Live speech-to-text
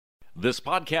This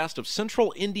podcast of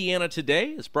Central Indiana Today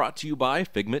is brought to you by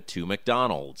Figment 2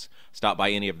 McDonald's. Stop by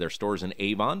any of their stores in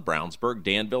Avon, Brownsburg,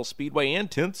 Danville, Speedway,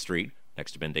 and 10th Street,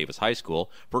 next to Ben Davis High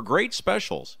School, for great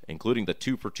specials, including the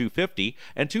 2 for $2.50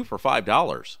 and 2 for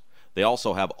 $5. They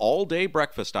also have all-day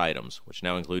breakfast items, which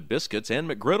now include biscuits and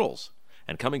McGriddles.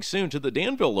 And coming soon to the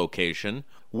Danville location,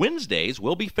 Wednesdays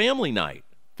will be family night.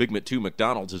 Figment 2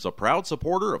 McDonald's is a proud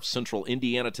supporter of Central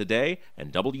Indiana Today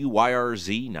and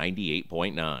WYRZ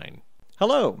 98.9.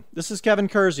 Hello, this is Kevin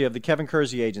Kersey of the Kevin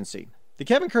Kersey Agency. The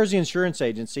Kevin Kersey Insurance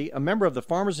Agency, a member of the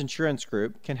Farmers Insurance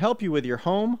Group, can help you with your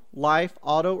home, life,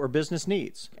 auto, or business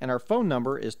needs. And our phone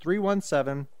number is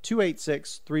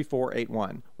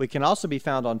 317-286-3481. We can also be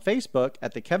found on Facebook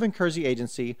at the Kevin Kersey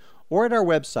Agency or at our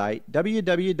website,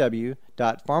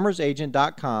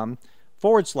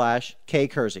 www.farmersagent.com/K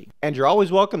Kersey. And you're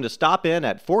always welcome to stop in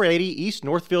at 480 East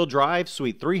Northfield Drive,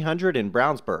 Suite 300 in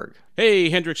Brownsburg. Hey,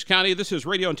 Hendricks County, this is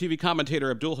radio and TV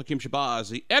commentator Abdul Hakim Shabazz,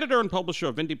 the editor and publisher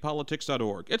of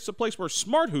IndyPolitics.org. It's the place where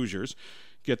smart Hoosiers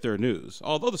get their news.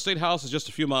 Although the State House is just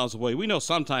a few miles away, we know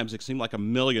sometimes it can seem like a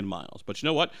million miles. But you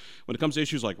know what? When it comes to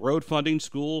issues like road funding,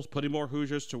 schools, putting more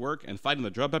Hoosiers to work, and fighting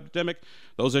the drug epidemic,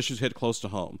 those issues hit close to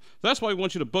home. That's why we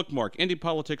want you to bookmark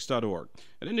IndyPolitics.org.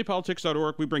 At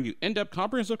IndyPolitics.org, we bring you in-depth,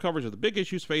 comprehensive coverage of the big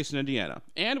issues facing Indiana.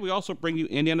 And we also bring you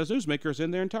Indiana's newsmakers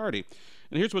in their entirety.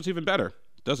 And here's what's even better.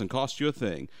 It doesn't cost you a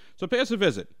thing. So pay us a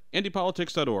visit,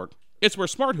 IndyPolitics.org. It's where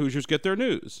smart Hoosiers get their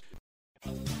news.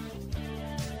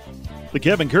 The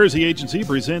Kevin Kersey Agency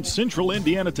presents Central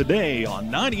Indiana Today on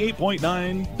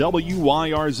 98.9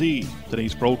 WYRZ.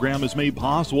 Today's program is made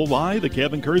possible by the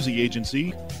Kevin Kersey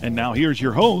Agency. And now here's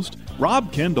your host,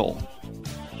 Rob Kendall.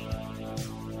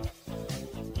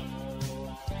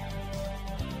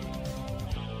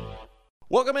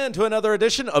 Welcome into another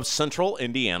edition of Central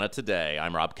Indiana Today.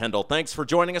 I'm Rob Kendall. Thanks for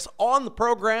joining us on the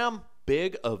program.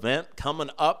 Big event coming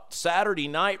up Saturday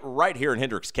night right here in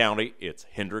Hendricks County. It's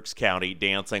Hendricks County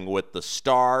Dancing with the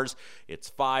Stars. It's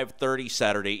 5:30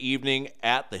 Saturday evening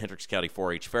at the Hendricks County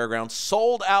 4-H Fairgrounds.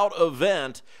 Sold out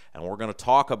event, and we're going to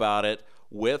talk about it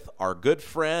with our good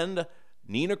friend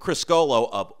Nina Criscuolo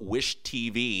of Wish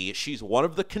TV. She's one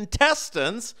of the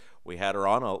contestants. We had her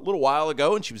on a little while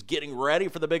ago, and she was getting ready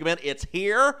for the big event. It's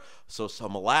here. So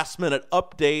some last-minute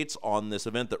updates on this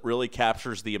event that really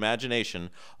captures the imagination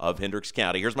of Hendricks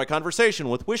County. Here's my conversation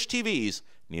with Wish TV's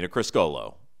Nina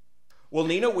Criscuolo. Well,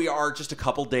 Nina, we are just a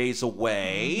couple days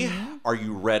away. Mm-hmm. Are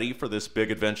you ready for this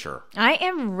big adventure? I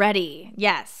am ready,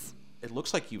 yes. It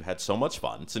looks like you've had so much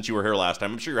fun since you were here last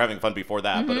time. I'm sure you're having fun before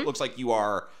that, but it looks like you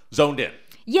are zoned in.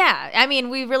 Yeah, I mean,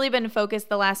 we've really been focused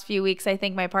the last few weeks. I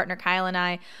think my partner Kyle and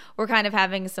I were kind of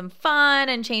having some fun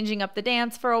and changing up the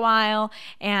dance for a while.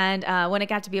 And when it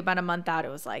got to be about a month out, it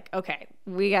was like, okay,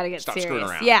 we got to get serious. Screwing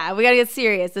around. Yeah, we got to get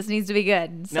serious. This needs to be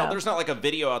good. So. Now, there's not like a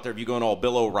video out there of you going all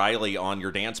Bill O'Reilly on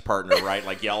your dance partner, right?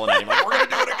 Like yelling at him, like, we're going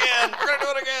to do it again. We're going to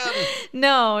do it again.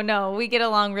 No, we get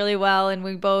along really well, and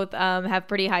we both have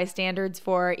pretty high standards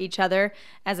for each other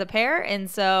as a pair. And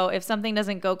so if something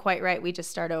doesn't go quite right, we just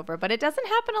start over. But it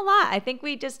doesn't happen a lot. I think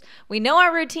we know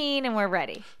our routine and we're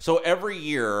ready. So every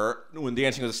year when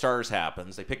Dancing with the Stars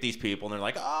happens, they pick these people and they're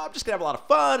like, oh, I'm just going to have a lot of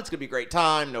fun. It's going to be a great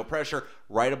time. No pressure.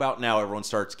 Right about now, everyone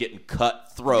starts getting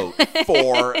cutthroat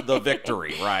for the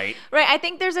victory, right? Right. I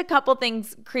think there's a couple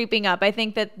things creeping up. I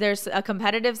think that there's a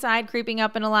competitive side creeping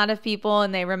up in a lot of people,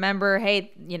 and they remember,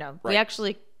 hey, we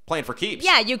actually playing for keeps.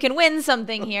 Yeah, you can win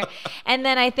something here. And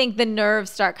then I think the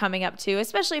nerves start coming up too,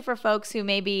 especially for folks who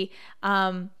maybe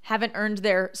haven't earned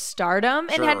their stardom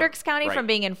in Hendricks County from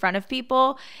being in front of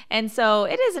people. And so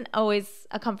it isn't always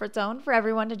a comfort zone for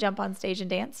everyone to jump on stage and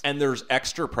dance. And there's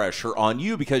extra pressure on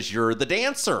you because you're the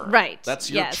dancer. Right.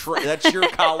 That's your that's your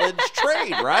college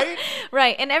trade, right?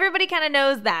 Right. And everybody kind of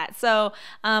knows that. So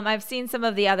I've seen some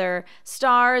of the other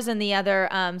stars and the other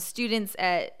students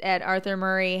at Arthur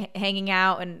Murray hanging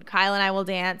out, and Kyle and I will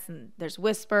dance, and there's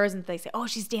whispers, and they say, oh,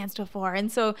 she's danced before.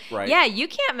 And so, yeah, you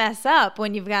can't mess up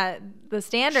when you've got the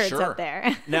standards up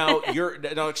there. Now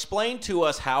explain to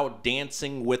us how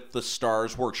Dancing with the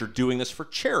Stars works. You're doing this for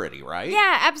charity, right?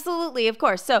 Yeah, absolutely. Of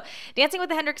course. So Dancing with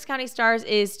the Hendricks County Stars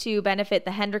is to benefit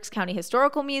the Hendricks County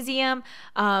Historical Museum,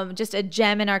 just a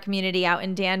gem in our community out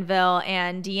in Danville,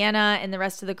 and Deanna and the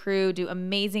rest of the crew do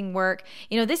amazing work.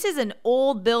 This is an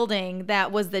old building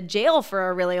that was the jail for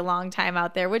a really long time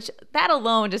out there, which that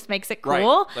alone just makes it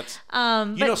cool.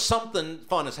 Right. Something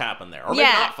fun has happened there. Or maybe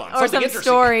not fun. Or some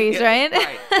stories, right?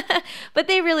 Right. But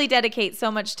they really dedicate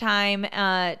so much time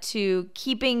to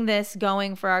keeping this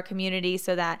going for our community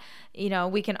so that,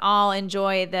 we can all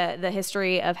enjoy the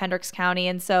history of Hendricks County.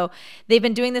 And so they've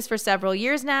been doing this for several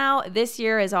years now. This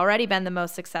year has already been the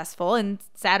most successful, and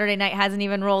Saturday night hasn't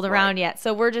even rolled around yet.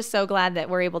 So we're just so glad that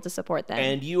we're able to support them.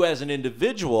 And you as an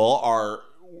individual are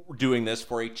doing this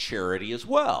for a charity as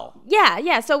well.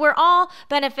 Yeah. So we're all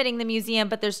benefiting the museum,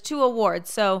 but there's 2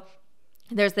 awards. So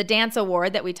there's the dance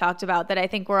award that we talked about that I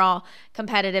think we're all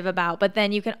competitive about, but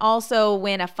then you can also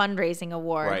win a fundraising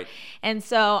award. Right. And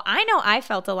so I know I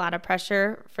felt a lot of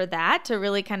pressure for that to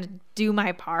really kind of do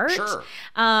my part. Sure.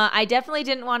 I definitely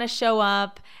didn't want to show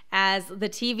up as the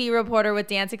TV reporter with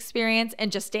dance experience and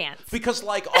just dance. Because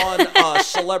like on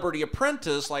Celebrity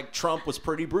Apprentice, like Trump was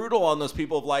pretty brutal on those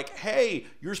people of like, hey,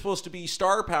 you're supposed to be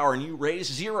star power and you raise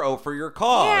 0 for your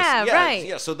cause. Yeah, right.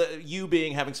 Yeah, so you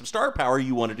having some star power,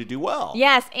 you wanted to do well.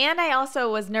 Yes, and I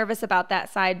also was nervous about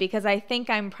that side because I think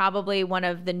I'm probably one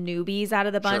of the newbies out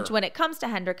of the bunch when it comes to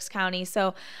Hendricks County.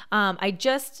 So I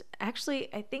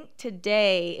think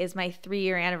today is my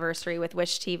 3-year anniversary with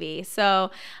Wish TV.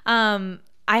 So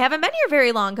I haven't been here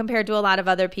very long compared to a lot of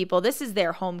other people. This is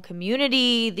their home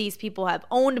community. These people have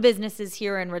owned businesses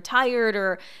here and retired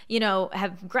or,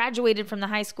 have graduated from the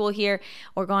high school here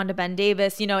or gone to Ben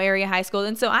Davis, area high school.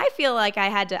 And so I feel like I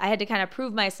had to kind of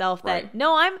prove myself that,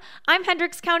 no, I'm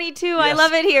Hendricks County too. Yes. I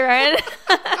love it here.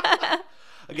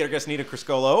 Again, our guest Nina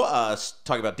Criscuolo,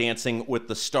 talking about Dancing with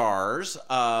the Stars.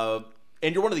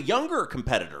 And you're one of the younger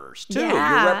competitors too.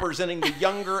 Yeah. You're representing the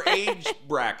younger age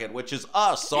bracket, which is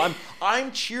us. So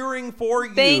I'm cheering for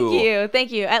you.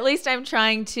 Thank you. At least I'm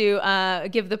trying to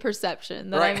give the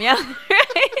perception that I'm young.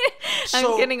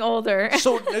 I'm getting older.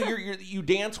 So you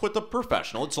dance with a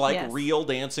professional. It's like real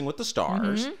Dancing with the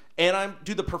Stars. Mm-hmm. And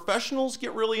do the professionals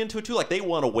get really into it too? Like they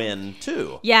want to win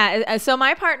too? Yeah. So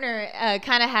my partner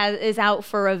kind of is out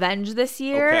for revenge this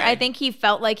year. Okay. I think he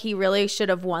felt like he really should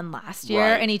have won last year,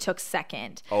 and he took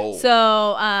second. Oh.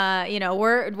 So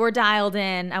we're dialed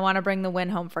in. I want to bring the win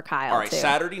home for Kyle. All right. Too.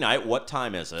 Saturday night. What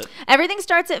time is it? Everything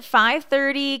starts at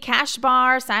 5:30. Cash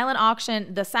bar, silent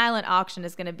auction. The silent auction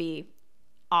is going to be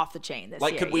off the chain this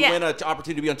year. Like, could we win an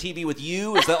opportunity to be on TV with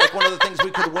you? Is that like one of the things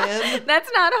we could win?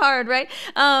 That's not hard, right?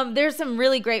 There's some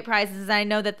really great prizes. I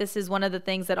know that this is one of the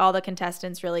things that all the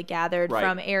contestants really gathered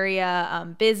from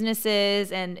area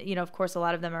businesses. And, of course, a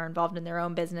lot of them are involved in their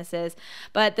own businesses.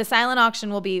 But the silent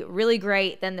auction will be really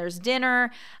great. Then there's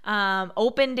dinner,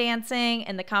 open dancing,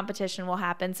 and the competition will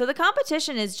happen. So the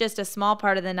competition is just a small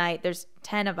part of the night. There's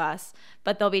 10 of us,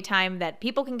 but there'll be time that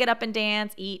people can get up and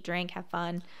dance, eat, drink, have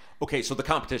fun. Okay, so the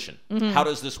competition. Mm-hmm. How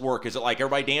does this work? Is it like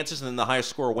everybody dances and then the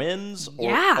highest score wins?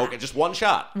 Yeah. Okay, just one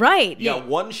shot. Right. Yeah,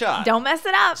 one shot. Don't mess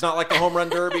it up. It's not like the home run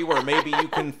derby where maybe you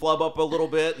can flub up a little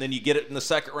bit and then you get it in the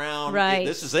second round. Right.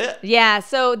 This is it. Yeah,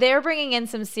 so they're bringing in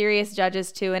some serious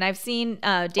judges too, and I've seen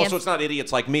dance. So it's not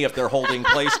idiots like me if they're holding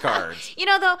place cards.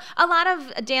 Though, a lot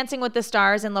of Dancing with the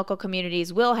Stars in local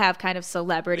communities will have kind of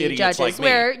celebrity idiots judges like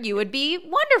where you would be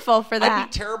wonderful for that. I'd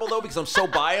be terrible though because I'm so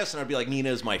biased, and I'd be like, Nina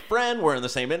is my friend. We're in the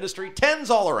same industry. 10's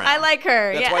all around. I like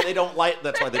her. That's why they don't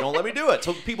let me do it.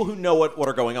 So people who know what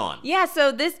are going on. Yeah.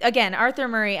 So this again, Arthur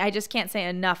Murray. I just can't say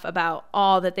enough about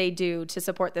all that they do to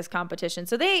support this competition.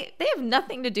 So they have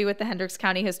nothing to do with the Hendricks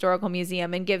County Historical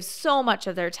Museum and give so much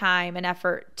of their time and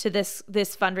effort to this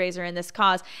fundraiser and this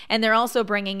cause. And they're also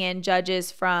bringing in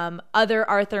judges from other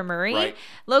Arthur Murray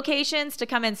locations to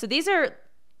come in. So these are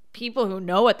people who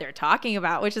know what they're talking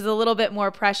about, which is a little bit more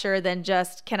pressure than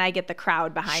just, can I get the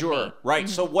crowd behind me? Sure, right.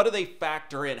 Mm-hmm. So what do they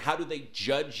factor in? How do they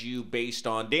judge you based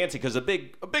on dancing? Because a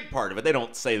big part of it, they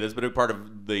don't say this, but a big part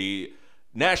of the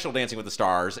National Dancing with the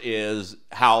Stars is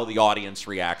how the audience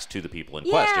reacts to the people in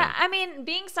question. Yeah, I mean,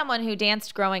 being someone who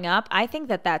danced growing up, I think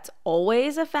that that's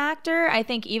always a factor. I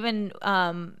think even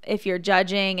if you're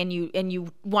judging and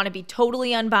you want to be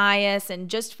totally unbiased and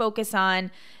just focus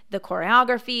on the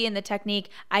choreography and the technique,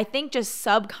 I think just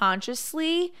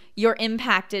subconsciously you're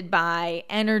impacted by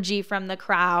energy from the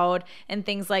crowd and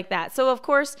things like that. So of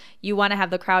course you want to have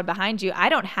the crowd behind you. I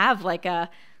don't have like a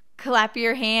clap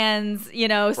your hands,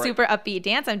 super upbeat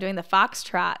dance. I'm doing the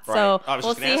foxtrot. So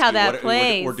we'll see how that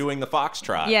plays. We're doing the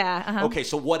foxtrot. Yeah. Uh-huh. Okay,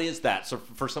 so what is that? So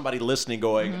for somebody listening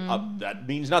going, that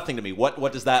means nothing to me.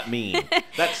 What does that mean?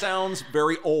 That sounds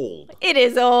very old. It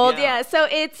is old, yeah. So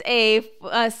it's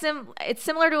it's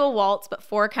similar to a waltz, but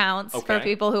 4 counts for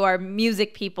people who are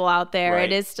music people out there.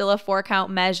 Right. It is still a 4-count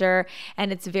measure,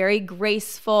 and it's very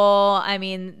graceful. I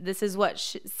mean, this is what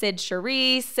Sid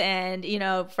Charisse and,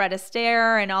 Fred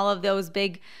Astaire and all of those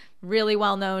big really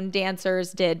well-known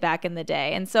dancers did back in the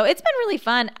day. And so it's been really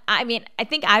fun. I mean, I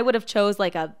think I would have chose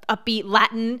like a upbeat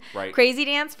Latin crazy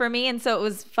dance for me. And so it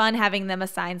was fun having them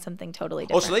assign something totally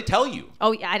different. Oh, so they tell you?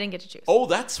 Oh, yeah, I didn't get to choose. Oh,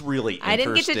 that's really interesting. I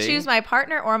didn't get to choose my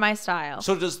partner or my style.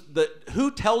 So who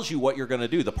tells you what you're going to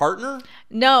do? The partner?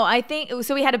 No, I think,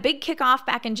 so we had a big kickoff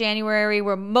back in January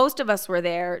where most of us were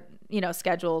there,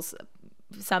 schedules.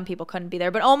 Some people couldn't be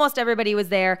there, but almost everybody was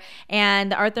there.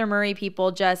 And the Arthur Murray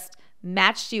people just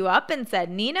matched you up and said,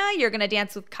 Nina, you're going to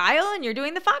dance with Kyle and you're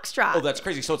doing the foxtrot. Oh, that's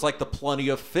crazy. So it's like the Plenty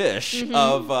of Fish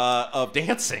of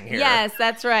dancing here. Yes,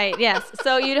 that's right. Yes.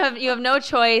 So you have no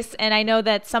choice. And I know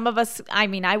that some of us, I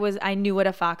knew what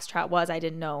a foxtrot was. I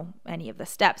didn't know any of the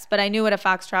steps, but I knew what a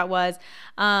foxtrot was.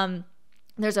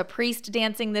 There's a priest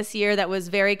dancing this year that was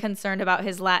very concerned about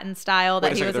his Latin style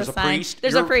that he was assigned.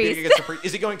 There's a priest.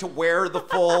 Is he going to wear the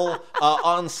full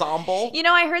ensemble?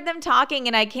 I heard them talking,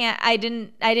 and I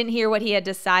didn't hear what he had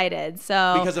decided.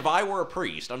 So because if I were a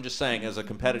priest, I'm just saying, as a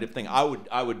competitive thing,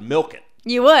 I would milk it.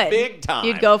 You would. Big time.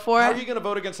 You'd go for it? How are you going to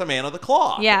vote against a man of the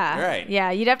cloth? Yeah. Right. Yeah.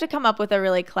 You'd have to come up with a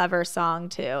really clever song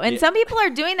too. And some people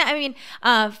are doing that. I mean,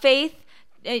 Faith.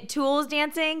 Tool's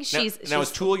dancing. She's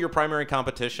is Tool your primary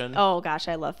competition? Oh gosh,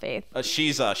 I love Faith.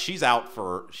 She's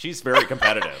very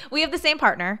competitive. We have the same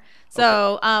partner,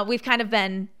 so we've kind of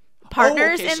been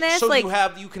partners in this. So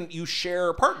you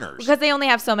share partners because they only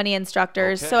have so many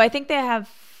instructors. Okay. So I think they have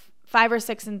 5 or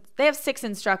 6, and they have 6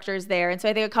 instructors there, and so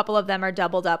I think a couple of them are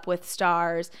doubled up with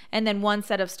stars, and then one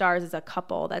set of stars is a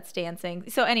couple that's dancing.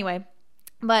 So anyway,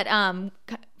 but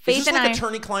Faith is this and like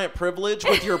attorney-client privilege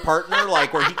with your partner,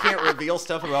 like where he can't reveal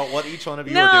stuff about what each one of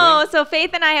you are doing? No, so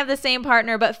Faith and I have the same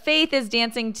partner, but Faith is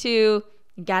dancing to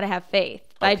Gotta Have Faith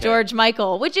by George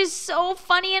Michael, which is so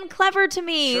funny and clever to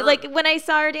me. Sure. Like when I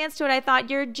saw her dance to it, I thought,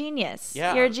 you're a genius.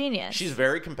 Yeah. You're a genius. She's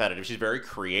very competitive. She's very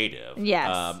creative.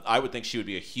 Yes. I would think she would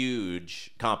be a huge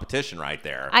competition right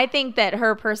there. I think that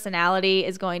her personality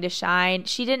is going to shine.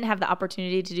 She didn't have the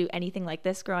opportunity to do anything like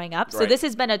this growing up. So this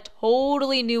has been a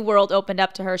totally new world opened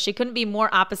up to her. She couldn't be more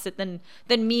opposite than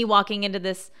me walking into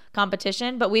this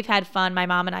competition, but we've had fun. My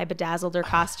mom and I bedazzled her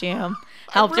costume,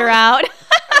 helped her out.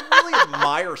 I really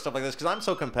admire stuff like this because I'm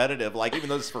so competitive. Like, even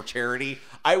though this is for charity,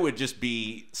 I would just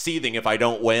be seething if I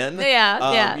don't win.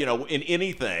 Yeah. In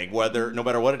anything, no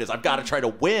matter what it is, I've got to try to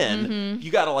win. Mm-hmm.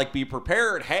 You got to be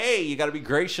prepared. Hey, you got to be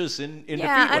gracious in defeat,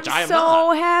 which I am so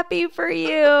not. So happy for you.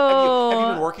 Have you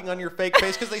been working on your fake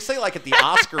face? Because they say at the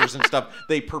Oscars and stuff,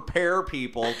 they prepare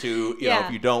people to,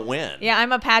 if you don't win. Yeah,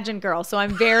 I'm a pageant girl, so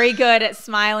I'm very good at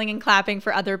smiling and clapping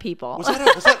for other people. Was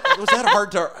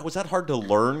that hard to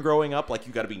learn growing up? Like,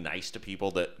 you got to be nice to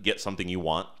people that get something you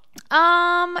want?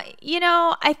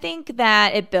 I think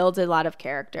that it builds a lot of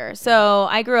character. So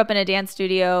I grew up in a dance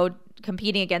studio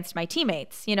competing against my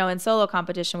teammates. In solo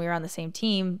competition, we were on the same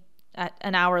team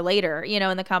an hour later,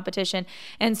 in the competition.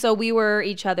 And so we were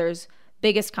each other's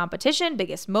biggest competition,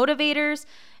 biggest motivators.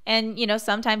 And,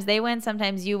 sometimes they win,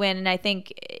 sometimes you win. And I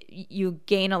think you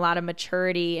gain a lot of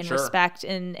maturity and respect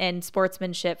and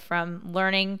sportsmanship from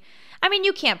learning. I mean,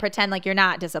 you can't pretend like you're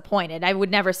not disappointed. I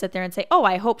would never sit there and say, oh,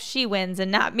 I hope she wins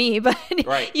and not me. But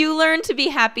you learn to be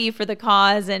happy for the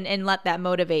cause and let that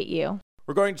motivate you.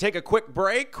 We're going to take a quick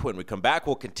break. When we come back,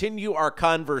 we'll continue our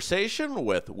conversation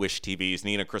with Wish TV's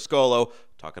Nina Criscuolo,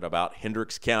 talking about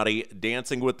Hendricks County,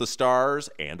 Dancing with the Stars,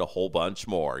 and a whole bunch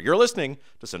more. You're listening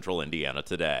to Central Indiana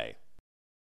Today.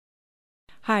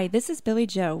 Hi, this is Billy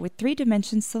Joe with 3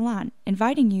 Dimensions Salon,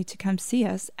 inviting you to come see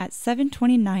us at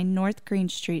 729 North Green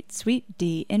Street, Suite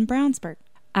D in Brownsburg.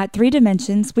 At 3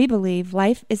 Dimensions, we believe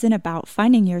life isn't about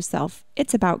finding yourself,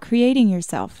 it's about creating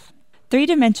yourself. 3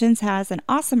 Dimensions has an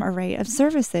awesome array of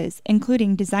services,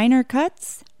 including designer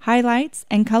cuts, highlights,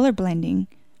 and color blending.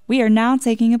 We are now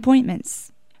taking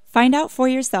appointments. Find out for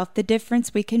yourself the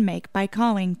difference we can make by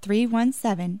calling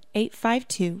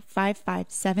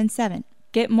 317-852-5577.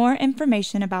 Get more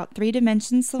information about 3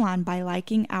 Dimensions Salon by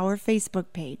liking our Facebook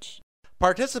page.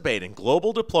 Participate in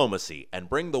global diplomacy and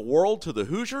bring the world to the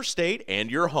Hoosier State and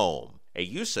your home.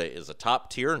 AUSA is a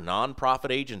top-tier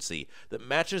nonprofit agency that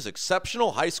matches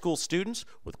exceptional high school students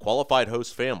with qualified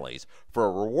host families for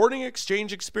a rewarding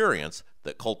exchange experience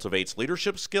that cultivates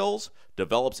leadership skills,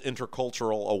 develops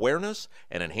intercultural awareness,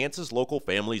 and enhances local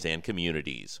families and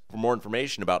communities. For more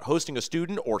information about hosting a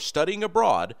student or studying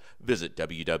abroad, visit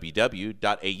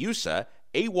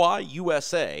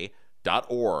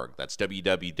www.ayusa.org. That's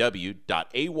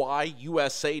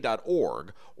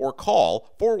www.ayusa.org, or call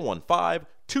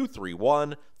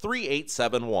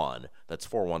 415-231-3871. That's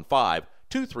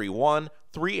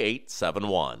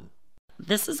 415-231-3871.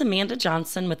 This is Amanda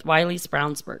Johnson with Wiley's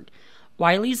Brownsburg.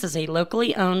 Wiley's is a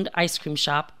locally owned ice cream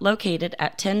shop located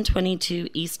at 1022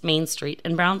 East Main Street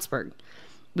in Brownsburg.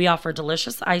 We offer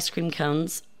delicious ice cream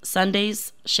cones,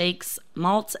 sundaes, shakes,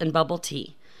 malts, and bubble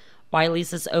tea.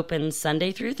 Wiley's is open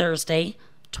Sunday through Thursday,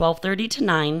 12:30 to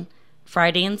 9,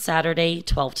 Friday and Saturday,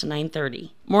 12 to 9:30.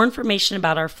 More information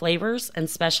about our flavors and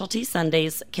specialty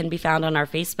sundaes can be found on our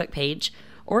Facebook page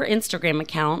or Instagram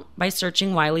account by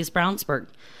searching Wiley's Brownsburg.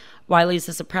 Wiley's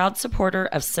is a proud supporter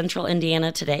of Central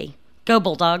Indiana Today. Go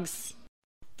Bulldogs!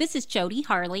 This is Jody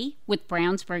Harley with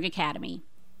Brownsburg Academy.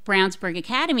 Brownsburg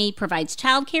Academy provides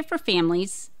childcare for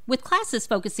families with classes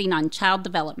focusing on child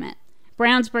development.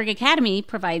 Brownsburg Academy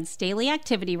provides daily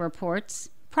activity reports,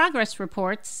 progress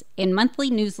reports, and monthly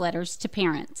newsletters to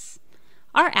parents.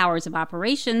 Our hours of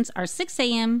operations are 6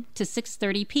 a.m. to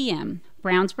 6:30 p.m.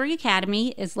 Brownsburg Academy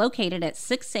is located at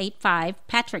 685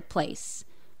 Patrick Place.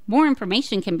 More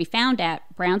information can be found at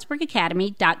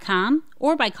brownsburgacademy.com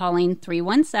or by calling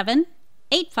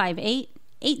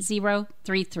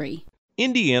 317-858-8033.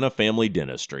 Indiana Family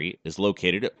Dentistry is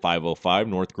located at 505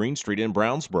 North Green Street in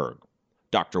Brownsburg.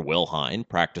 Dr. Wilhine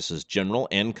practices general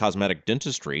and cosmetic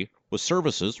dentistry with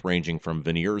services ranging from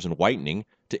veneers and whitening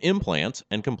to implants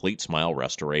and complete smile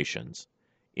restorations.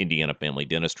 Indiana Family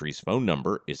Dentistry's phone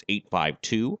number is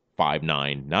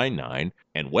 852-5999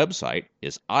 and website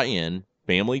is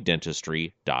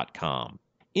infamilydentistry.com.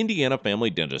 Indiana Family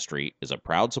Dentistry is a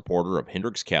proud supporter of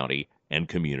Hendricks County and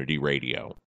community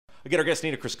radio. Again, our guest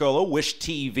Nina Criscuolo, Wish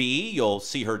TV. You'll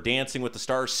see her Dancing with the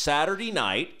Stars Saturday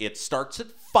night. It starts at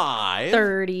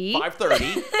 5:30.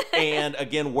 And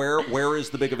again, where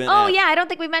is the big event Oh, at? yeah, I don't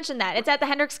think we mentioned that. It's at the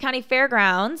Hendricks County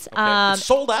Fairgrounds. Okay. It's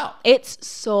sold out. It's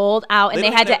sold out, and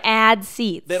they had to add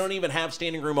seats. They don't even have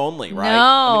standing room only, right? No.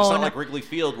 I mean, it's not like Wrigley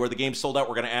Field where the game's sold out.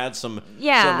 We're going to add some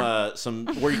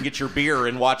where you can get your beer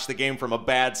and watch the game from a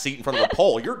bad seat in front of a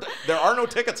pole. There are no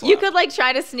tickets left. You could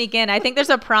try to sneak in. I think there's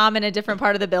a prom in a different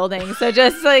part of the building, so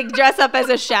just dress up as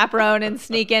a chaperone and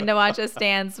sneak in to watch us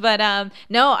dance. But I'm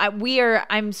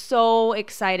so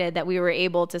excited that we were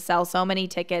able to sell so many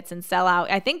tickets and sell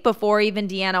out. I think before even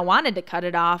Deanna wanted to cut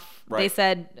it off, They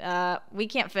said we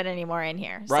can't fit any more in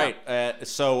here. Right. And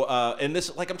this,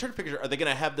 I'm trying to figure, are they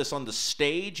going to have this on the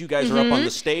stage? You guys are up on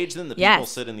the stage, then the people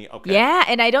sit in the. Okay. Yeah,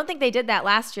 and I don't think they did that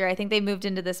last year. I think they moved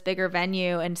into this bigger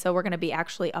venue, and so we're going to be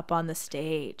actually up on the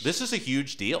stage. This is a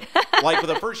huge deal. For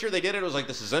the first year they did it, it was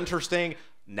this is interesting.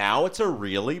 Now it's a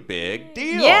really big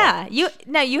deal. Yeah. You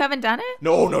haven't done it?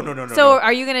 No. So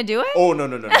are you going to do it? Oh, no.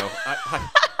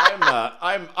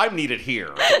 I'm needed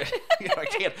here. I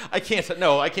can't be taken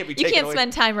away. You can't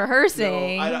spend time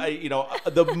rehearsing. No,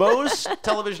 the most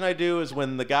television I do is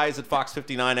when the guys at Fox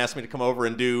 59 ask me to come over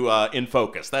and do In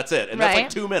Focus. That's it. And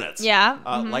that's 2 minutes. Yeah.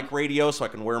 Like radio, so I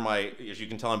can wear as you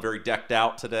can tell, I'm very decked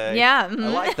out today. Yeah. I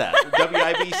like that.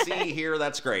 WIBC here,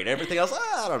 that's great. Everything else,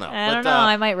 I don't know. I don't know.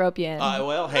 I might rope you in.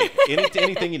 Well, hey,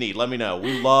 anything you need, let me know.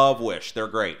 We love Wish. They're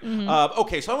great.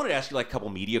 Okay, so I wanted to ask you a couple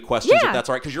media questions, if that's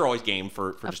all right, because you're always game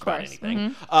for just about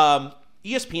anything.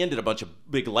 ESPN did a bunch of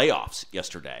big layoffs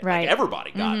yesterday. Right.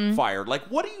 Everybody got fired.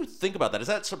 What do you think about that? Is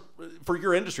that for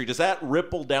your industry? Does that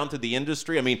ripple down to the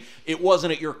industry? I mean, it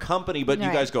wasn't at your company, but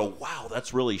you guys go, wow,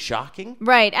 that's really shocking.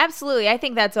 Right. Absolutely. I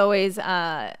think that's always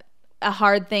a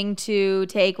hard thing to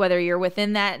take, whether you're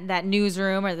within that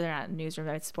newsroom, or they're not a newsroom,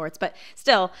 it's sports, but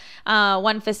still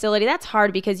one facility. That's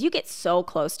hard because you get so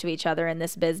close to each other in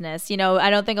this business.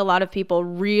 I don't think a lot of people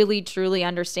really truly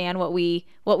understand what we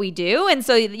do, and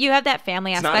so you have that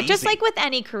family aspect, just like with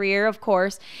any career, of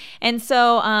course. And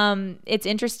so it's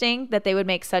interesting that they would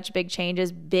make such big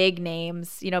changes, big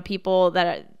names, people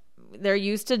that they're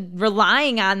used to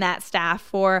relying on that staff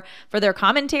for their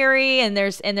commentary and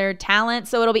their talent.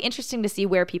 So it'll be interesting to see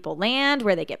where people land,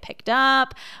 where they get picked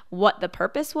up, what the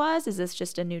purpose was. Is this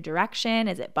just a new direction?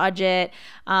 Is it budget?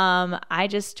 I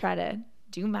just try to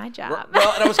do my job.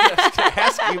 Well, and I was going to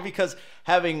ask you, because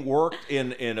having worked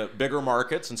in bigger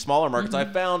markets and smaller markets, I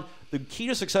found the key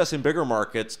to success in bigger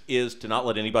markets is to not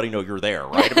let anybody know you're there,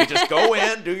 right? I mean, just go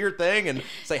in, do your thing, and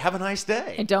say, have a nice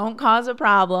day. And don't cause a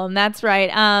problem. That's right.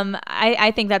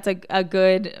 I think that's a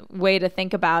good way to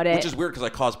think about it. Which is weird because I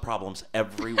cause problems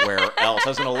everywhere else.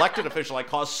 As an elected official, I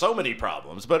cause so many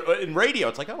problems. But in radio,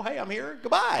 it's oh, hey, I'm here.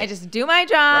 Goodbye. I just do my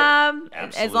job. Right.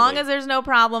 Absolutely. As long as there's no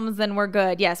problems, then we're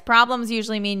good. Yes, problems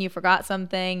usually mean you forgot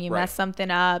something, you messed something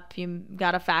up, you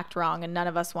got a fact wrong, and none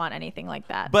of us want anything like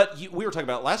that. But we were talking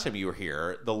about last time you were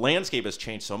here, the landscape has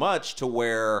changed so much to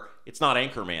where it's not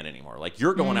Anchorman anymore.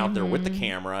 You're going out there with the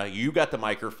camera, you got the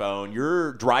microphone,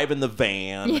 you're driving the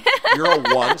van, you're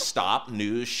a one-stop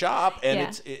news shop, and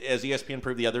it's, as ESPN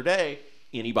proved the other day,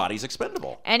 anybody's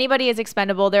expendable. Anybody is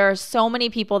expendable. There are so many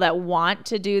people that want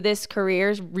to do this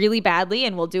career really badly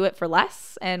and will do it for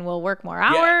less and will work more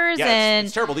hours. And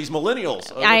it's terrible. These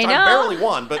millennials, which I know. I'm barely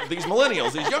one, but these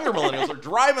millennials, these younger millennials are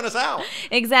driving us out.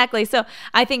 Exactly. So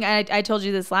I think I told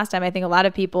you this last time. I think a lot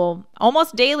of people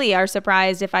almost daily are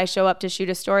surprised if I show up to shoot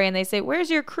a story and they say, "Where's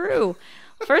your crew?"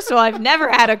 First of all, I've never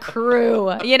had a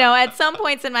crew. You know, at some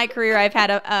points in my career, I've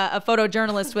had a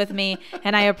photojournalist with me,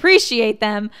 and I appreciate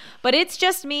them. But it's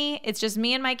just me. It's just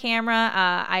me and my camera.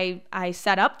 I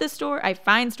set up the story. I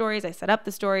find stories. I set up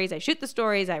the stories. I shoot the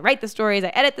stories. I write the stories. I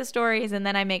edit the stories, and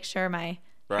then I make sure my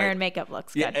hair and makeup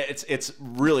looks good. Yeah, it's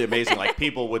really amazing. Like,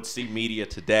 people would see media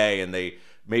today, and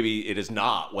maybe it is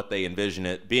not what they envision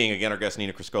it being. Again, our guest,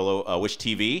 Nina Criscuolo, Wish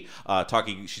TV,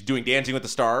 she's doing Dancing with the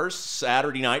Stars,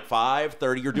 Saturday night,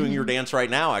 5:30. You're doing your dance right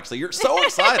now, actually. You're so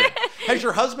excited. Has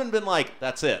your husband been like,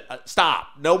 that's it, stop,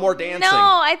 no more dancing?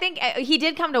 No, I think he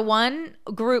did come to one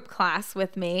group class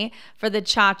with me for the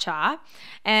cha-cha.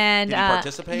 And did he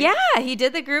participate? Yeah, he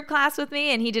did the group class with me,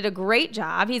 and he did a great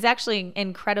job. He's actually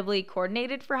incredibly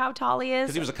coordinated for how tall he is.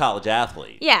 Because he was a college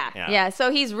athlete. Yeah.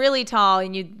 So he's really tall,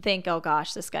 and you'd think, oh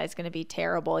gosh, this guy's going to be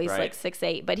terrible. He's like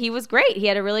 6'8", but he was great. He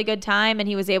had a really good time, and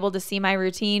he was able to see my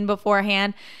routine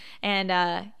beforehand,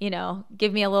 and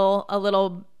give me a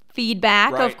little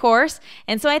feedback, of course.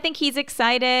 And so I think he's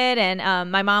excited.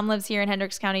 And my mom lives here in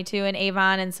Hendricks County too, in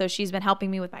Avon, and so she's been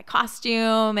helping me with my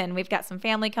costume, and we've got some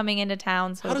family coming into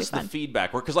town. So how does the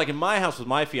feedback work? Because like in my house with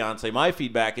my fiance, my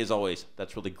feedback is always,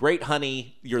 "That's really great,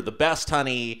 honey. You're the best,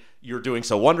 honey. You're doing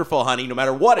so wonderful, honey," no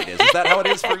matter what it is. Is that how it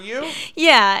is for you?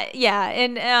 Yeah.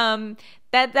 And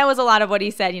that was a lot of what he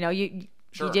said. You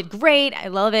did great. I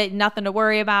love it. Nothing to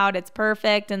worry about. It's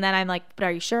perfect. And then I'm like, but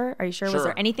are you sure? Are you sure? Was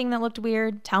there anything that looked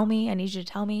weird? Tell me. I need you to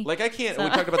tell me. Like, I can't, we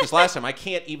talked about this last time. I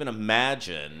can't even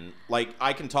imagine, like,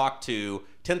 I can talk to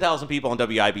 10,000 people on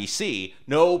WIBC,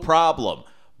 no problem.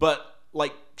 But,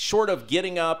 like, short of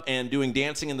getting up and doing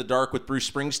Dancing in the Dark with Bruce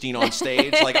Springsteen on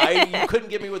stage, like, you couldn't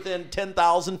get me within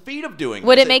 10,000 feet of doing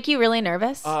Would it make you really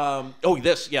nervous?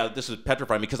 This is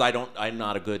petrifying because I'm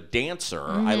not a good dancer.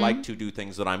 I like to do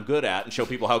things that I'm good at and show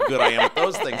people how good I am at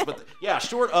those things. But yeah,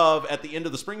 short of at the end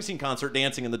of the Springsteen concert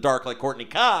dancing in the dark like Courtney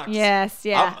Cox. Yes,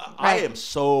 yeah.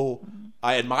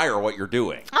 I admire what you're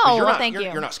doing. Oh, thank you.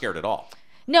 You're not scared at all.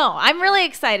 No, I'm really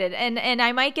excited, and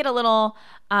I might get a little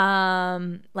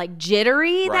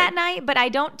jittery that night, but I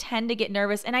don't tend to get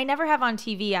nervous, and I never have on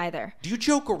TV either. Do you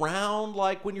joke around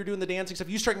like when you're doing the dancing stuff?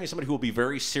 You strike me as somebody who will be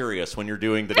very serious when you're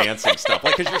doing the dancing stuff,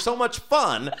 like, because you're so much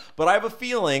fun. But I have a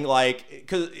feeling like,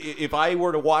 because if I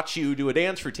were to watch you do a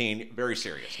dance routine, very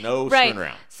serious, no screwing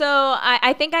around. So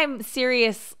I think I'm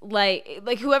serious,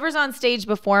 like whoever's on stage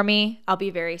before me, I'll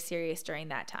be very serious during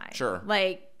that time. Sure,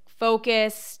 like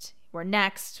focused. We're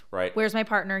next. Right. Where's my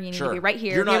partner? You need to be right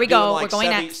here. You're not here we go. Like we're going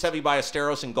next. Seve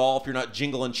Ballesteros in golf. You're not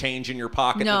jingling change in your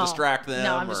pocket to distract them.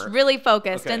 No, I'm just really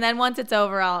focused. Okay. And then once it's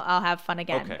over, I'll have fun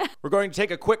again. Okay. We're going to take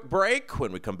a quick break.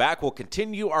 When we come back, we'll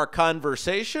continue our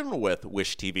conversation with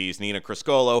Wish TV's Nina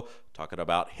Criscuolo, talking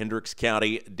about Hendricks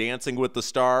County, Dancing with the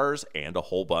Stars, and a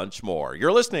whole bunch more.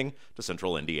 You're listening to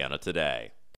Central Indiana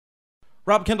Today.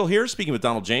 Rob Kendall here, speaking with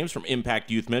Donald James from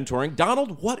Impact Youth Mentoring.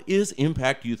 Donald, what is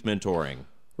Impact Youth Mentoring?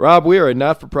 Rob, we are a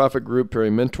not-for-profit group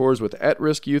pairing mentors with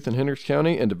at-risk youth in Hendricks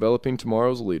County and developing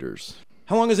tomorrow's leaders.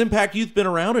 How long has Impact Youth been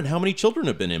around, and how many children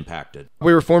have been impacted?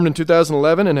 We were formed in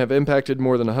 2011 and have impacted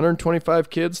more than 125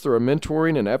 kids through our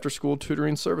mentoring and after-school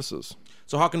tutoring services.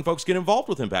 So how can folks get involved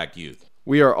with Impact Youth?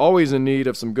 We are always in need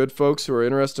of some good folks who are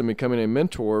interested in becoming a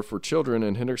mentor for children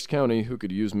in Hendricks County who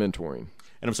could use mentoring.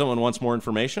 And if someone wants more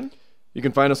information? You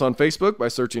can find us on Facebook by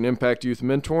searching Impact Youth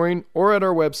Mentoring or at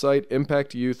our website,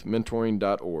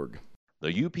 impactyouthmentoring.org.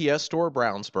 The UPS Store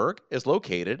Brownsburg is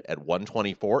located at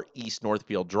 124 East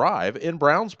Northfield Drive in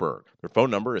Brownsburg. Their phone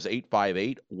number is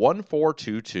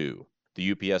 858-1422.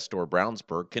 The UPS Store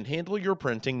Brownsburg can handle your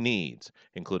printing needs,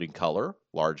 including color,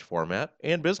 large format,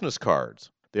 and business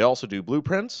cards. They also do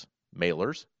blueprints,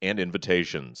 mailers, and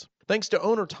invitations. Thanks to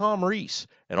owner Tom Reese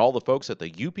and all the folks at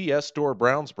the UPS Store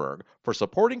Brownsburg for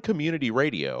supporting community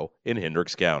radio in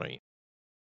Hendricks County.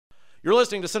 You're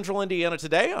listening to Central Indiana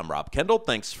Today. I'm Rob Kendall.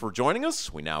 Thanks for joining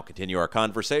us. We now continue our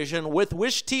conversation with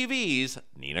Wish TV's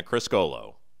Nina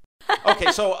Criscuolo.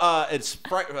 Okay, so it's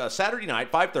Saturday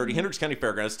night, 5:30, Hendricks County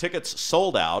Fairgrounds. Tickets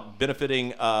sold out, benefiting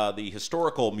the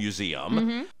Historical Museum.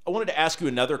 Mm-hmm. I wanted to ask you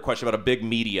another question about a big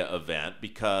media event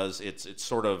because it's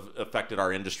sort of affected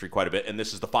our industry quite a bit, and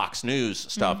this is the Fox News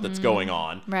stuff that's going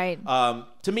on. Right.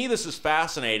 To me, this is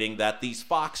fascinating that these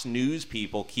Fox News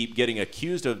people keep getting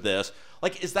accused of this.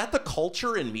 Like, is that the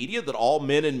culture in media, that all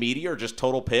men in media are just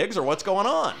total pigs, or what's going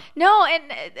on? No,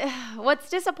 and what's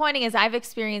disappointing is I've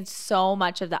experienced so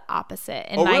much of the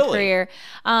opposite in my career,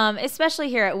 especially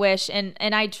here at Wish, and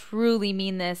I truly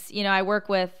mean this. You know, I work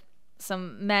with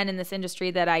some men in this industry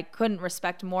that I couldn't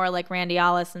respect more, like Randy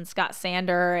Ollis and Scott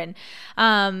Sander, and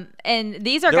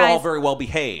these are They're guys all very well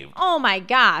behaved. Oh my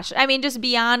gosh. I mean, just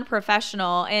beyond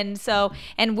professional.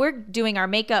 And we're doing our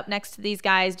makeup next to these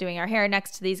guys, doing our hair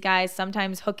next to these guys,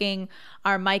 sometimes hooking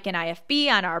our mic and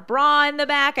IFB on our bra in the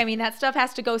back. I mean, that stuff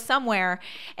has to go somewhere.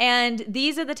 And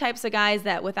these are the types of guys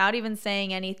that, without even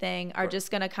saying anything, are just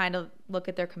going to kind of look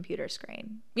at their computer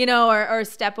screen, you know, or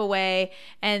step away.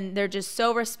 And they're just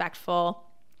so respectful,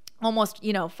 almost,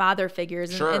 you know, father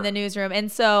figures in the newsroom.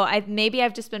 And so I've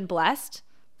just been blessed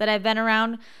that I've been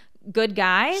around good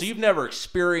guys. So you've never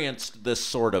experienced this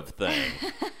sort of thing.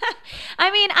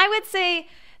 I mean, I would say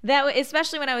that,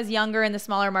 especially when I was younger in the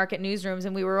smaller market newsrooms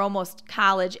and we were almost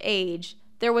college age,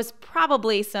 there was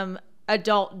probably some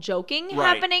adult joking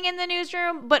happening in the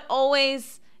newsroom, but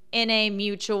always in a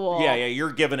mutual. Yeah,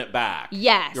 you're giving it back.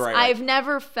 Yes, right. I've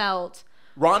never felt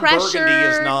Ron pressure.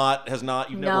 Burgundy has not.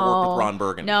 You've never worked with Ron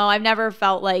Burgundy. No, I've never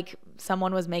felt like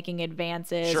someone was making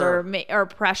advances or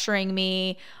pressuring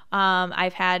me.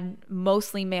 I've had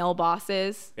mostly male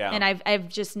bosses, and I've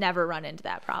just never run into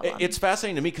that problem. It's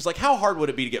fascinating to me because, like, how hard would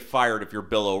it be to get fired if you're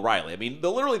Bill O'Reilly? I mean,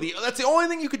 that's the only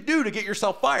thing you could do to get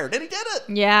yourself fired, and he did it.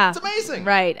 Yeah, it's amazing.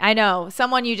 Right, I know.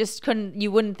 Someone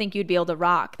you wouldn't think you'd be able to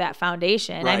rock that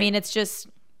foundation. Right. I mean, it's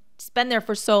been there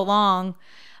for so long.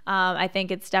 I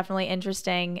think it's definitely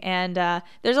interesting, and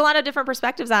there's a lot of different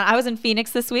perspectives on it. I was in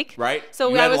Phoenix this week, right? So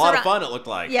you had a lot of fun. It looked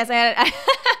like. Yes, I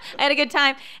had a good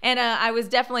time, and I was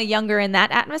definitely younger in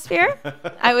that atmosphere.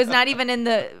 I was not even in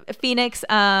the Phoenix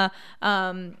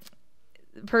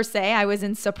per se. I was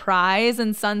in Surprise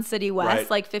and Sun City West,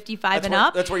 like 55 and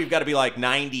up. That's where you've got to be like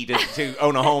 90 to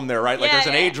own a home there, right? Like there's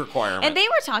an age requirement. And they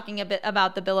were talking a bit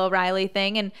about the Bill O'Reilly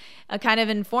thing and kind of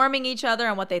informing each other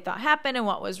on what they thought happened and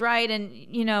what was right. And,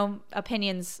 you know,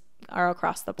 opinions are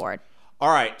across the board.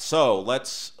 All right. So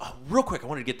let's, real quick, I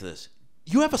wanted to get to this.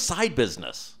 You have a side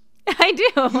business. I do.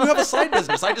 You have a side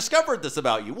business. I discovered this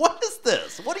about you. What is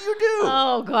this? What do you do?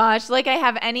 Oh, gosh. Like I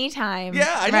have any time.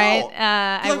 Yeah, I know.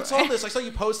 Right? I saw this. I saw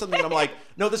you post something, and I'm like,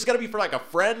 no, this has got to be for like a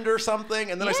friend or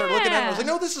something. And then I started looking at it, and I was like,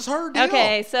 no, this is her deal.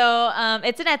 Okay, so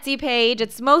it's an Etsy page.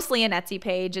 It's mostly an Etsy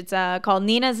page. It's called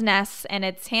Nina's Nests, and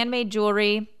it's handmade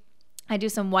jewelry. I do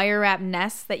some wire wrap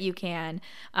nests that you can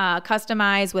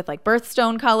customize with like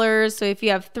birthstone colors. So if you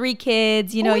have 3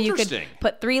 kids, you know, you could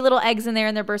put 3 little eggs in there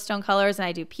in their birthstone colors. And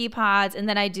I do pea pods, and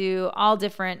then I do all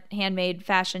different handmade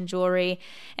fashion jewelry.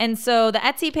 And so the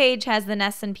Etsy page has the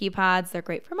nests and pea pods. They're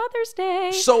great for Mother's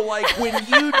Day. So like when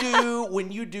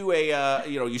you do a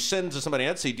you send to somebody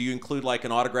on Etsy, do you include like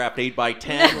an autographed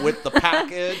 8x10 with the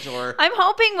package? Or I'm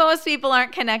hoping most people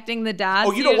aren't connecting the dots.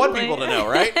 Oh, you don't want people to know,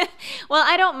 right? Well,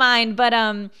 I don't mind. But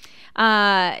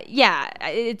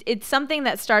it's something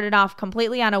that started off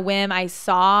completely on a whim. I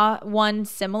saw one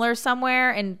similar somewhere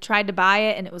and tried to buy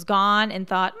it, and it was gone, and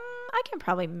thought, I can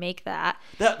probably make that.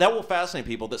 That will fascinate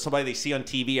people, that somebody they see on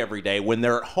TV every day when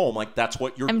they're at home, like that's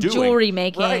what you're doing. Jewelry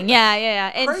making. Right.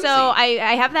 Yeah. And Crazy. so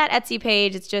I have that Etsy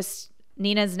page. It's just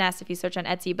Nina's Nest if you search on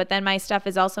Etsy, but then my stuff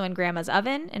is also in Grandma's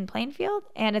Oven in Plainfield,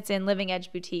 and it's in Living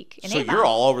Edge Boutique in Avon. So you're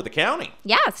all over the county.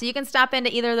 Yeah, so you can stop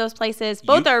into either of those places.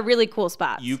 Both are really cool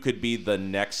spots. You could be the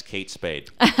next Kate Spade.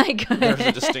 I could. There's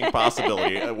a distinct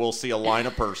possibility. We'll see a line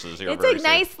of purses here. It's a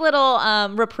nice little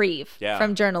reprieve Yeah.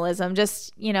 from journalism.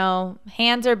 Just,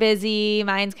 hands are busy,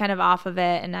 mind's kind of off of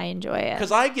it, and I enjoy it.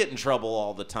 Because I get in trouble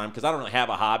all the time because I don't really have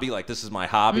a hobby. Like, this is my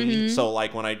hobby. Mm-hmm. So,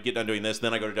 like, when I get done doing this,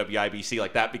 then I go to WIBC.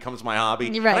 Like, that becomes my hobby.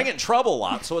 Right. And I get in trouble a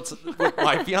lot. So it's with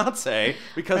my fiance,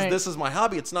 because this is my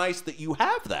hobby. It's nice that you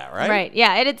have that, right? Right.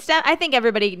 Yeah. I think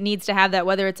everybody needs to have that,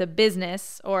 whether it's a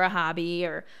business or a hobby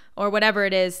or whatever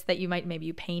it is that maybe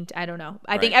you paint. I don't know.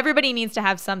 I think everybody needs to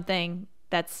have something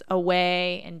that's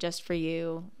away and just for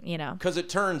you, Because it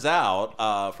turns out,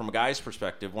 from a guy's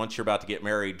perspective, once you're about to get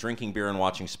married, drinking beer and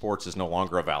watching sports is no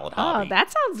longer a valid hobby. Oh, that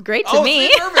sounds great to me.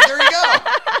 See, perfect. There you go.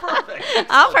 Perfect.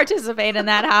 I'll participate in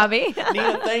that hobby.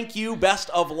 Nina, thank you. Best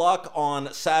of luck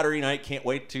on Saturday night. Can't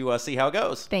wait to see how it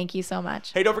goes. Thank you so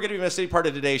much. Hey, don't forget, if you missed any part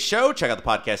of today's show, check out the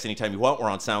podcast anytime you want. We're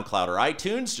on SoundCloud or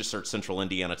iTunes. Just search Central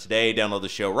Indiana Today. Download the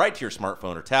show right to your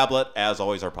smartphone or tablet. As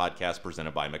always, our podcast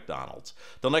presented by McDonald's.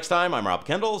 Till next time, I'm Rob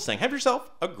Kendall saying have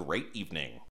yourself a great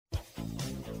evening.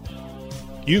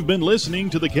 You've been listening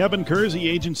to the Kevin Kersey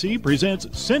Agency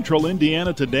presents Central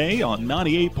Indiana Today on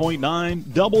 98.9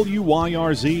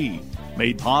 WYRZ.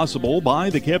 Made possible by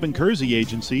the Kevin Kersey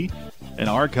Agency An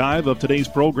archive of today's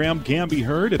program can be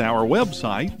heard at our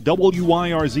website,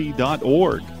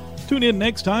 wyrz.org. Tune in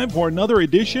next time for another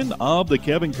edition of the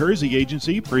Kevin Kersey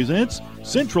Agency presents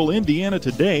Central Indiana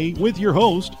Today with your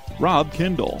host, Rob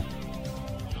Kendall.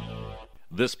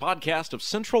 This podcast of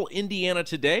Central Indiana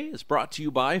Today is brought to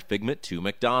you by Figment 2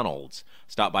 McDonald's.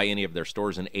 Stop by any of their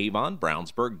stores in Avon,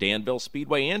 Brownsburg, Danville,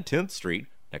 Speedway, and 10th Street,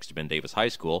 next to Ben Davis High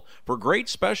School, for great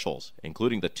specials,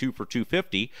 including the 2 for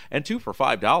 $2.50 and 2 for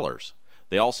 $5.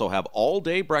 They also have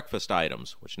all-day breakfast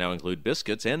items, which now include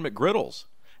biscuits and McGriddles.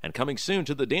 And coming soon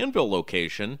to the Danville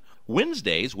location,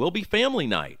 Wednesdays will be family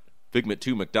night. Figment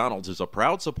 2 McDonald's is a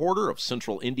proud supporter of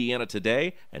Central Indiana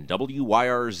Today and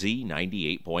WYRZ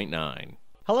 98.9.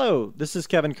 Hello, this is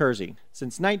Kevin Kersey.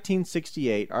 Since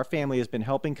 1968, our family has been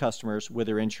helping customers with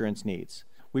their insurance needs.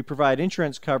 We provide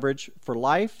insurance coverage for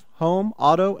life, home,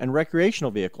 auto, and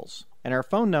recreational vehicles. And our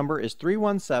phone number is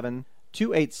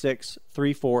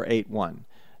 317-286-3481.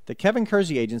 The Kevin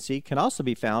Kersey Agency can also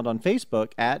be found on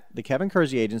Facebook at The Kevin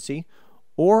Kersey Agency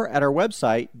or at our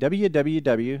website,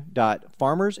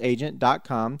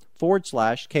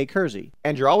 www.farmersagent.com/kkersey.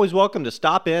 And you're always welcome to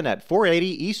stop in at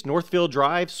 480 East Northfield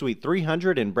Drive, Suite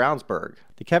 300 in Brownsburg.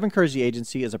 The Kevin Kersey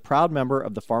Agency is a proud member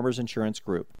of the Farmers Insurance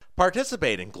Group.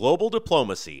 Participate in global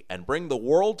diplomacy and bring the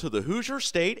world to the Hoosier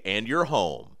State and your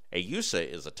home. AUSA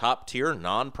is a top-tier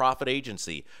nonprofit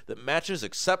agency that matches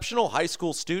exceptional high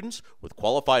school students with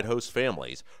qualified host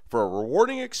families for a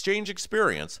rewarding exchange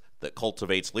experience that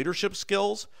cultivates leadership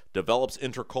skills, develops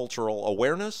intercultural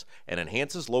awareness, and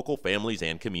enhances local families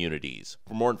and communities.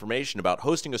 For more information about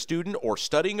hosting a student or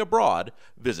studying abroad,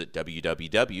 visit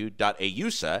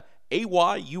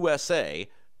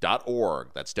www.ayusa.org.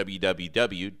 That's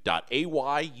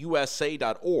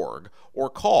www.ayusa.org or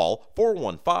call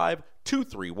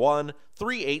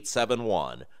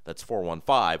 415-231-3871. That's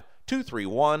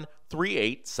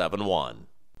 415-231-3871.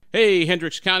 Hey,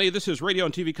 Hendricks County, this is radio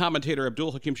and TV commentator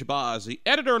Abdul Hakim Shabazz, the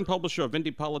editor and publisher of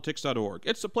IndyPolitics.org.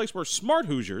 It's the place where smart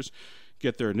Hoosiers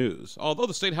get their news. Although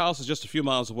the State House is just a few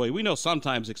miles away, we know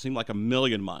sometimes it seems like a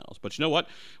million miles. But you know what?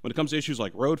 When it comes to issues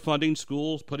like road funding,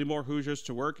 schools, putting more Hoosiers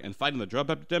to work, and fighting the drug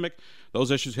epidemic,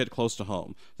 those issues hit close to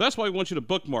home. That's why we want you to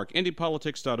bookmark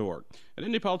IndyPolitics.org. At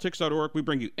IndyPolitics.org, we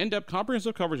bring you in-depth,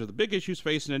 comprehensive coverage of the big issues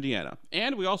facing Indiana.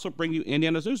 And we also bring you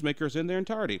Indiana's newsmakers in their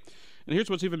entirety. And here's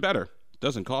what's even better.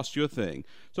 Doesn't cost you a thing.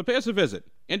 So pay us a visit,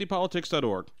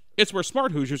 IndyPolitics.org. It's where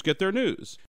smart Hoosiers get their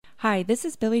news. Hi, this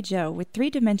is Billy Joe with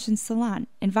 3 Dimensions Salon,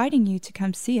 inviting you to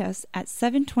come see us at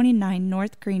 729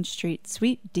 North Green Street,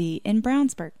 Suite D in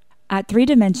Brownsburg. At 3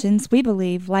 Dimensions, we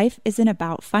believe life isn't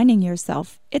about finding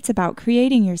yourself, it's about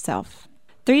creating yourself.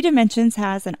 3 Dimensions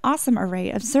has an awesome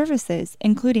array of services,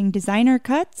 including designer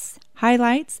cuts,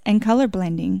 highlights, and color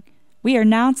blending. We are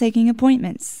now taking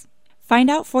appointments. Find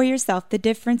out for yourself the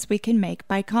difference we can make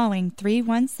by calling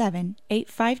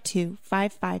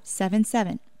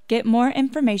 317-852-5577. Get more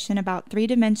information about 3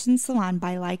 Dimensions Salon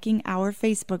by liking our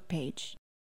Facebook page.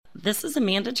 This is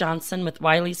Amanda Johnson with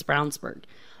Wiley's Brownsburg.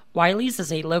 Wiley's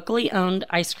is a locally owned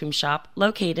ice cream shop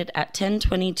located at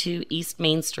 1022 East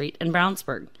Main Street in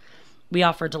Brownsburg. We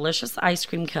offer delicious ice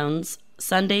cream cones,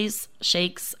 sundaes,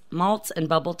 shakes, malts, and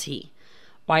bubble tea.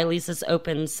 Wiley's is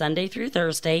open Sunday through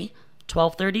Thursday,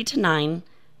 12:30 to 9,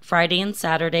 Friday and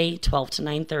Saturday, 12 to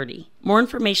 9:30. More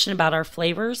information about our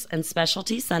flavors and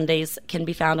specialty sundaes can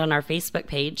be found on our Facebook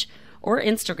page or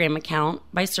Instagram account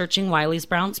by searching Wiley's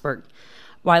Brownsburg.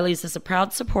 Wiley's is a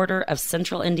proud supporter of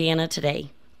Central Indiana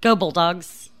Today. Go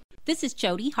Bulldogs! This is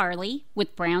Jody Harley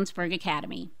with Brownsburg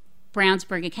Academy.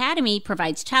 Brownsburg Academy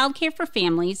provides childcare for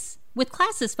families with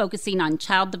classes focusing on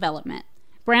child development.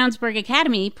 Brownsburg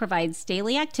Academy provides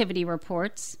daily activity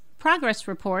reports, progress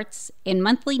reports, and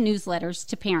monthly newsletters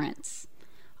to parents.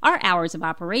 Our hours of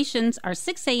operations are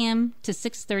 6 a.m. to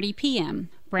 6:30 p.m.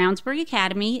 Brownsburg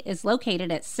Academy is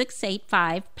located at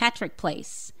 685 Patrick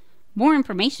Place. More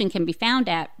information can be found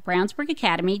at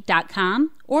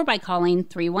brownsburgacademy.com or by calling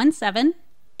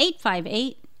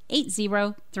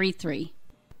 317-858-8033.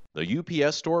 The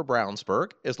UPS Store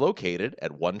Brownsburg is located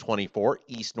at 124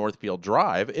 East Northfield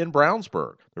Drive in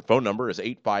Brownsburg. Their phone number is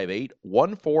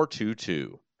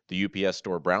 858-1422. The UPS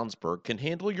Store Brownsburg can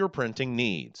handle your printing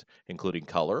needs, including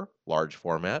color, large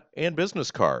format, and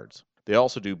business cards. They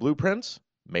also do blueprints,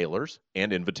 mailers,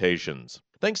 and invitations.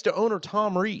 Thanks to owner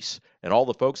Tom Reese and all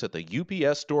the folks at the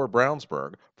UPS Store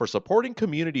Brownsburg for supporting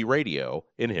community radio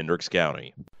in Hendricks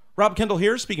County. Rob Kendall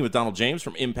here, speaking with Donald James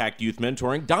from Impact Youth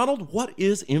Mentoring. Donald, what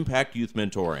is Impact Youth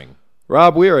Mentoring?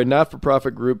 Rob, we are a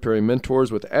not-for-profit group pairing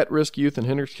mentors with at-risk youth in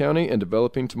Hendricks County and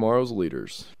developing tomorrow's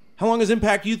leaders. How long has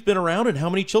Impact Youth been around, and how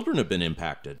many children have been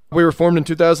impacted? We were formed in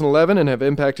 2011 and have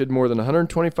impacted more than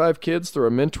 125 kids through our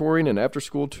mentoring and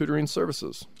after-school tutoring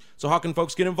services. So how can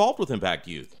folks get involved with Impact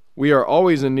Youth? We are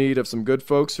always in need of some good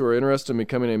folks who are interested in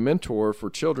becoming a mentor for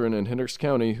children in Hendricks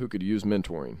County who could use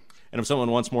mentoring. And if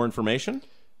someone wants more information?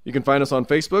 You can find us on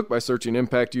Facebook by searching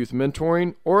Impact Youth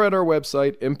Mentoring or at our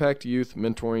website,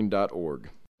 impactyouthmentoring.org.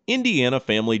 Indiana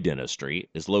Family Dentistry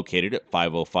is located at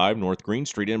 505 North Green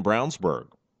Street in Brownsburg.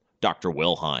 Dr.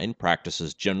 Will Hine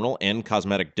practices general and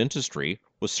cosmetic dentistry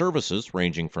with services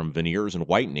ranging from veneers and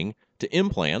whitening to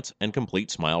implants and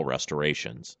complete smile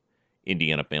restorations.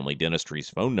 Indiana Family Dentistry's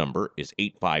phone number is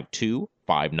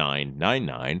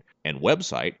 852-5999 and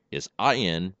website is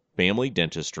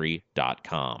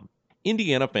infamilydentistry.com.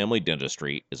 Indiana Family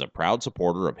Dentistry is a proud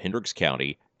supporter of Hendricks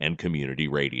County and community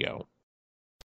radio.